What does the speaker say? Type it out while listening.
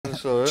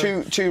So,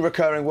 two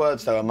recurring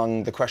words, though,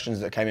 among the questions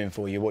that came in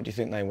for you. What do you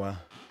think they were?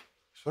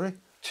 Sorry?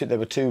 There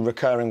were two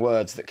recurring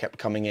words that kept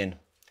coming in.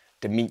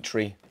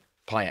 Dimitri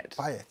Payet.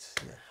 Payet,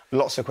 yeah.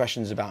 Lots of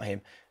questions about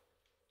him.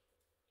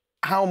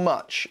 How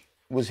much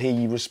was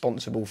he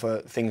responsible for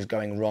things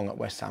going wrong at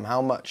West Ham?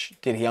 How much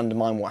did he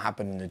undermine what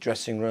happened in the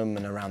dressing room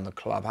and around the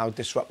club? How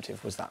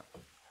disruptive was that?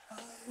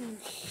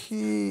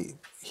 He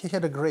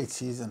had a great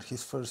season.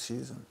 His first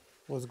season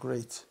was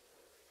great.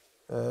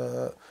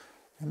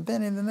 And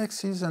then in the next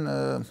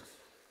season,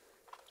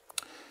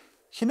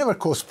 he never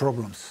caused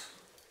problems.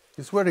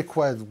 He's a very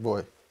quiet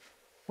boy,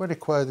 very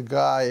quiet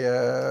guy,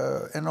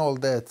 and all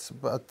that.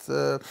 But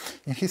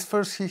in his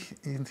first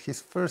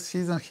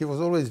season, he was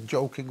always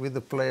joking with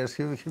the players.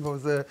 He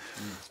was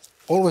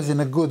always in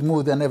a good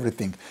mood and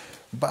everything.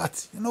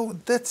 But you know,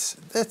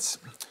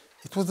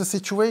 it was a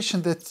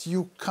situation that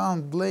you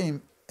can't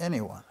blame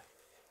anyone.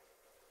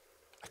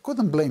 I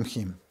couldn't blame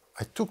him.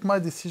 I took my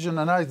decision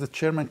and I asked the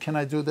chairman, can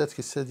I do that?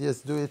 He said,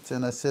 yes, do it.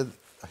 And I said,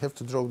 I have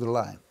to draw the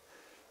line.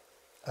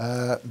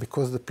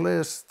 Because the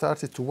players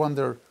started to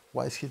wonder,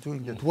 why is he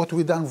doing that? What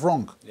we done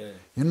wrong?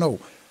 You know.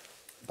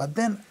 But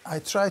then I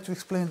tried to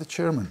explain to the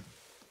chairman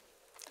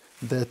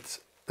that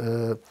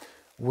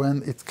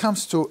when it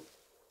comes to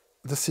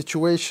the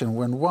situation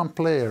when one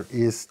player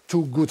is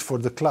too good for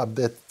the club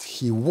that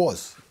he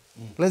was,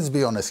 let's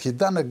be honest, he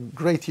done a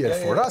great year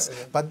for us,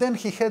 but then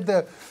he had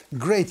a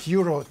great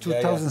Euro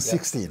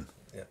 2016.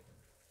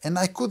 And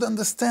I could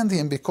understand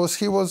him because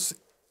he was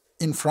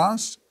in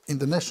France, in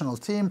the national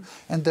team,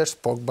 and there's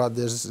Pogba,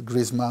 there's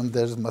Griezmann,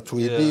 there's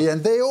Matuidi,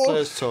 and they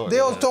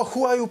all talk,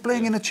 who are you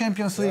playing in the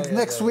Champions League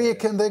next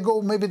week? And they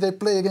go, maybe they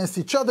play against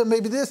each other,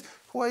 maybe this.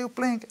 Who are you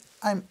playing?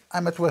 I'm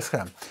at West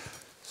Ham.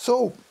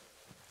 So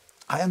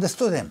I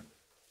understood him.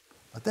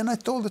 But then I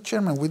told the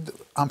chairman,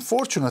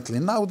 unfortunately,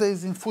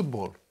 nowadays in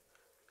football,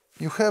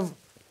 you have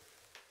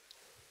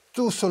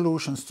two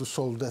solutions to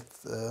solve that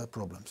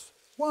problems.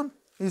 One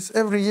is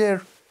every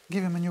year,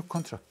 give him a new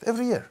contract.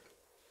 Every year.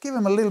 Give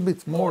him a little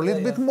bit more,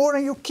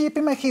 and you keep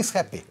him and he's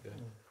happy.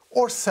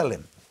 Or sell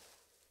him.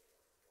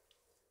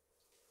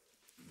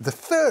 The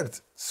third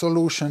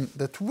solution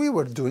that we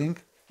were doing,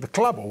 the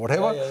club or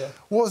whatever,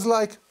 was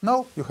like,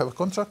 no, you have a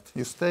contract,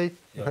 you stay,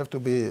 you have to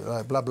be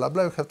blah, blah,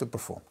 blah, you have to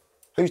perform.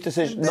 Whose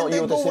decision? Not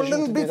your decision. A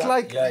little bit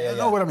like, you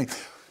know what I mean?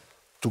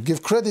 To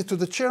give credit to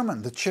the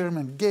chairman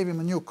gave him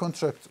a new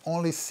contract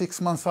only 6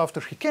 months after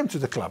he came to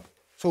the club.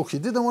 So he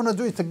didn't want to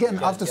do it again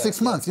after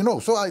 6 months, you know.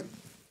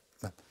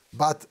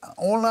 But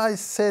all I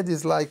said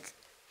is like,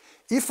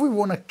 if we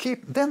want to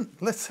keep, then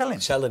let's sell him.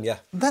 Sell him,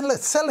 Then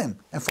let's sell him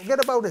and forget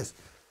about this.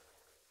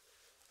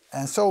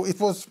 And so it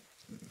was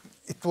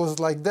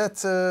like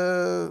that,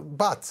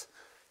 but,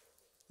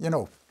 you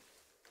know.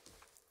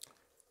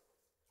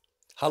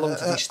 How long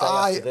did he stay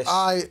after this?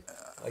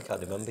 I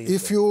can't remember.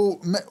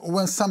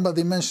 When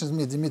somebody mentions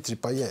me, Dimitri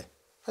Payet,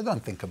 I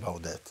don't think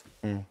about that.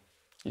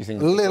 You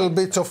think a little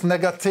bit of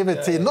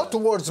negativity, not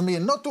towards me,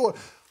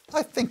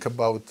 I think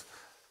about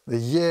the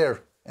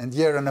year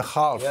and a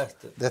half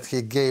that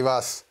he gave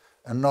us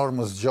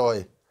enormous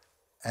joy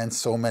and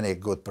so many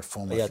good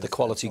performances. Yeah, the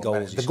quality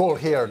goals. The goal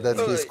here that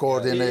he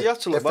scored in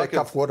the FA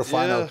Cup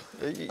quarter-final.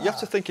 You have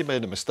to think he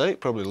made a mistake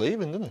probably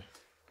leaving, didn't he?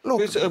 Look,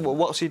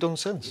 what's he done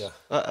since?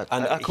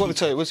 I couldn't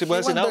tell you.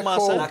 Where's he now,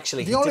 Marcel?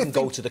 Actually, he didn't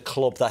go to the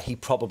club that he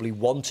probably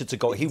wanted to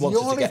go. He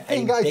wanted to get the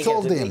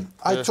only thing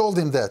I told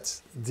him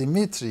that,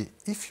 Dimitri,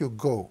 if you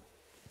go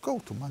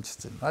to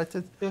Manchester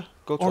United,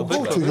 go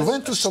to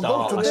Juventus, or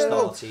go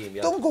to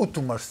there. Don't go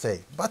to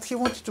Marseille. But he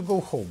wanted to go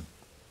home.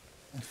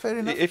 And fair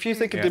enough. If you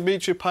think of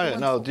Dimitri Payet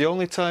now, the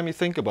only time you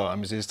think about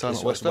him is his time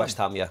at West Ham. West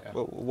Ham,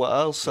 What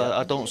else?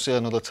 I don't see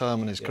another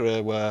time in his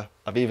career where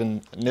I've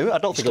even knew. I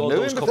don't think I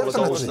knew him. A couple of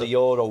goals in the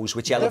Euros,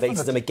 which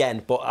elevated them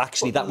again. But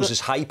actually, that was his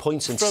high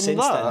point since then.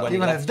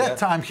 Even at that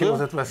time, he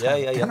was at West Ham.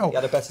 He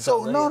had a better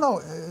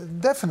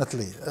time.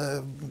 Definitely.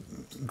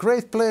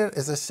 Great player,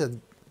 as I said.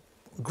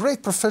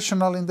 Great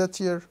professional in that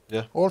year.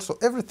 Also,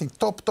 everything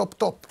top.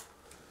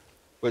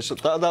 Which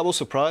that will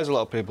surprise a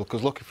lot of people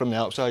because looking from the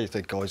outside, you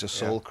think, oh, he's a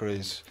sulker.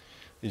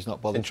 He's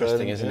not bothered.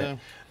 Interesting, isn't it?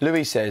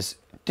 Louis says,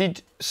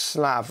 did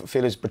Slav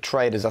feel as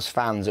betrayed as us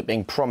fans at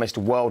being promised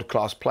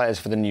world-class players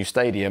for the new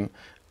stadium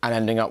and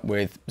ending up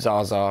with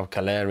Zaza,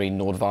 Kaleri,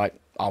 Nordvik,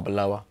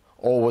 Arbeloa?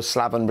 Or was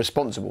Slaven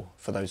responsible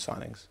for those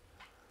signings?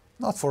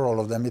 Not for all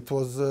of them. It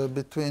was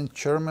between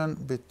chairman.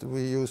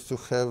 We used to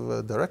have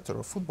a director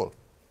of football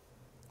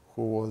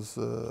who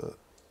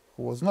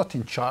was not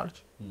in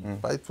charge,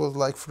 but it was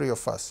like 3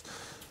 of us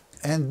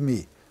and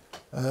me.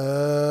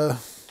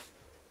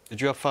 Did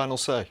you have final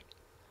say?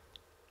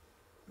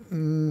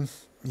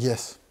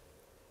 Yes.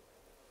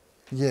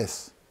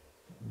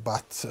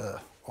 But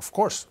of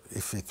course,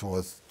 if it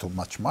was too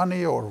much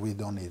money or we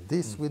don't need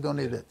this, we don't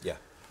need it.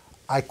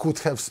 I could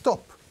have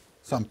stopped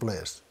some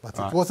players, but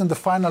it wasn't the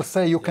final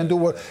say. You can do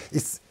what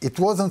it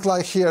wasn't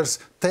like here's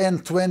 10,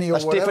 20 or whatever.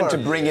 It's different to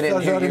bring it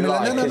in who you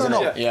like.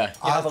 No. You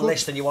have a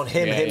list and you want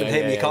him,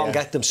 him. You can't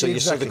get them, so you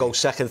sort of go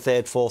second,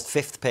 third, fourth,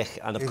 fifth pick,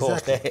 and of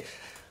course they.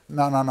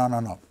 No.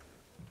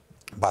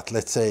 But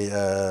let's say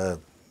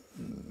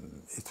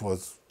it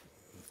was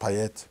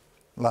Payet,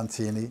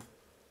 Lanzini.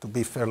 To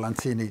be fair,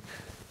 Lanzini,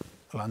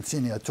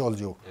 I told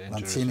you,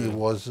 Lanzini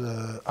was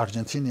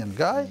Argentinian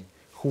guy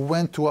who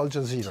went to Al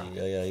Jazeera.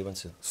 Yeah, he went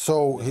to.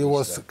 So he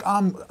was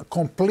a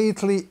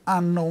completely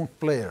unknown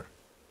player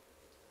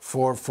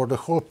for the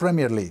whole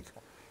Premier League,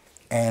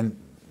 and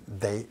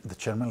the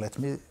chairman let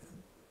me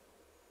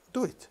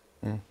do it.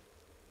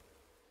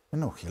 You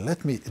know, he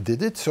let me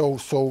did it.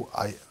 So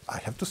I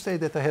have to say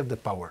that I have the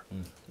power.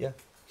 Yeah.